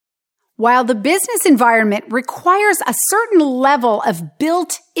While the business environment requires a certain level of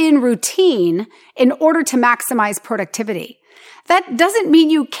built-in routine in order to maximize productivity, that doesn't mean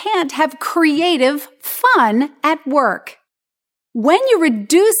you can't have creative fun at work. When you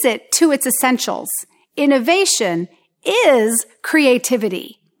reduce it to its essentials, innovation is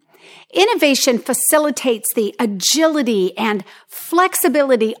creativity. Innovation facilitates the agility and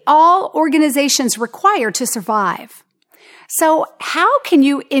flexibility all organizations require to survive. So how can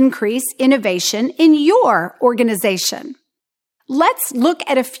you increase innovation in your organization? Let's look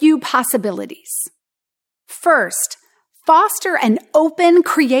at a few possibilities. First, foster an open,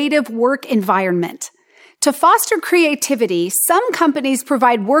 creative work environment. To foster creativity, some companies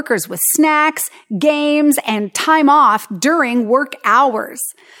provide workers with snacks, games, and time off during work hours.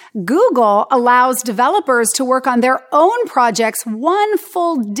 Google allows developers to work on their own projects 1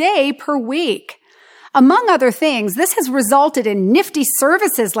 full day per week. Among other things, this has resulted in nifty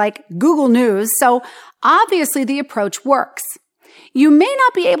services like Google News, so obviously the approach works. You may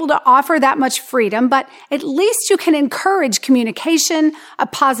not be able to offer that much freedom, but at least you can encourage communication, a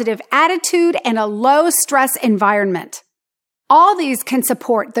positive attitude, and a low-stress environment. All these can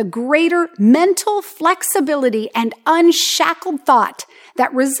support the greater mental flexibility and unshackled thought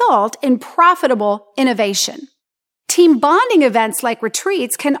that result in profitable innovation. Team bonding events like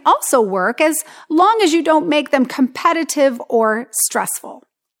retreats can also work as long as you don't make them competitive or stressful.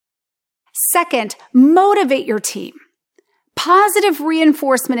 Second, motivate your team. Positive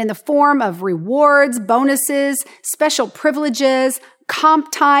reinforcement in the form of rewards, bonuses, special privileges,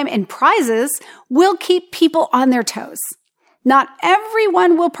 comp time, and prizes will keep people on their toes. Not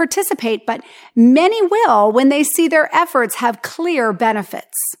everyone will participate, but many will when they see their efforts have clear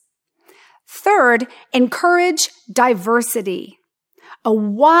benefits. Third, encourage diversity. A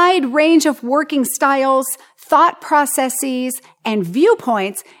wide range of working styles, thought processes, and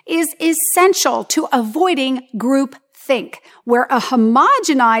viewpoints is essential to avoiding groupthink, where a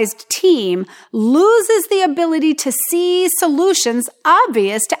homogenized team loses the ability to see solutions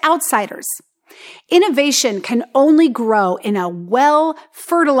obvious to outsiders. Innovation can only grow in a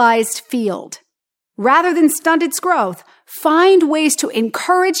well-fertilized field. Rather than stunt its growth, find ways to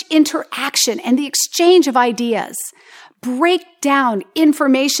encourage interaction and the exchange of ideas. Break down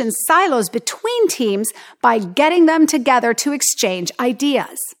information silos between teams by getting them together to exchange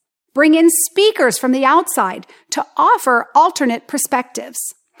ideas. Bring in speakers from the outside to offer alternate perspectives.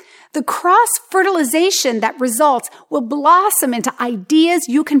 The cross-fertilization that results will blossom into ideas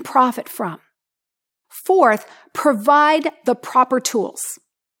you can profit from. Fourth, provide the proper tools.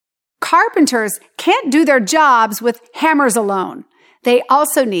 Carpenters can't do their jobs with hammers alone. They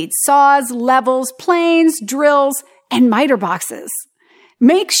also need saws, levels, planes, drills, and miter boxes.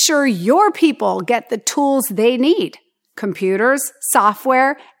 Make sure your people get the tools they need: computers,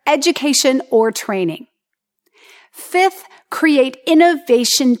 software, education, or training. Fifth, create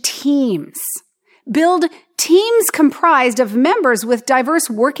innovation teams. Build teams comprised of members with diverse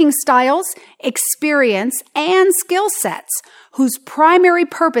working styles, experience, and skill sets, whose primary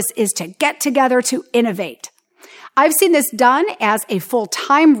purpose is to get together to innovate. I've seen this done as a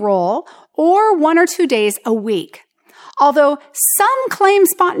full-time role or 1 or 2 days a week. Although some claim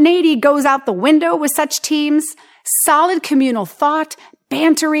spontaneity goes out the window with such teams, solid communal thought,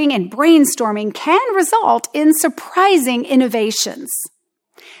 bantering, and brainstorming can result in surprising innovations.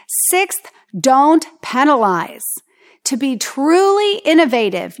 Sixth, don't penalize. To be truly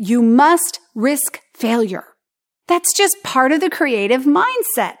innovative, you must risk failure. That's just part of the creative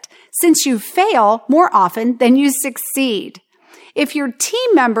mindset, since you fail more often than you succeed. If your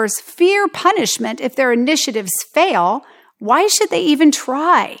team members fear punishment if their initiatives fail, why should they even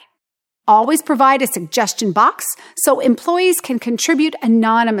try? Always provide a suggestion box so employees can contribute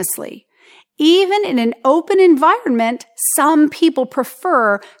anonymously. Even in an open environment, some people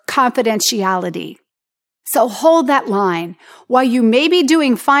prefer confidentiality. So hold that line. While you may be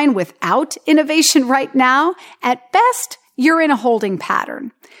doing fine without innovation right now, at best, you're in a holding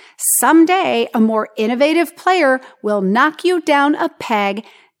pattern. Someday, a more innovative player will knock you down a peg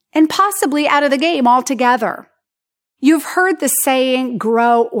and possibly out of the game altogether. You've heard the saying,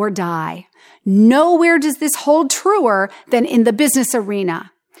 grow or die. Nowhere does this hold truer than in the business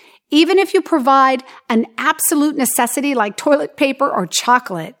arena. Even if you provide an absolute necessity like toilet paper or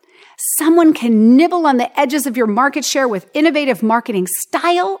chocolate, someone can nibble on the edges of your market share with innovative marketing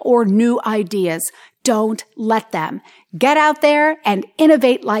style or new ideas. Don't let them. Get out there and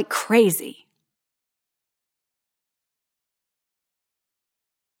innovate like crazy.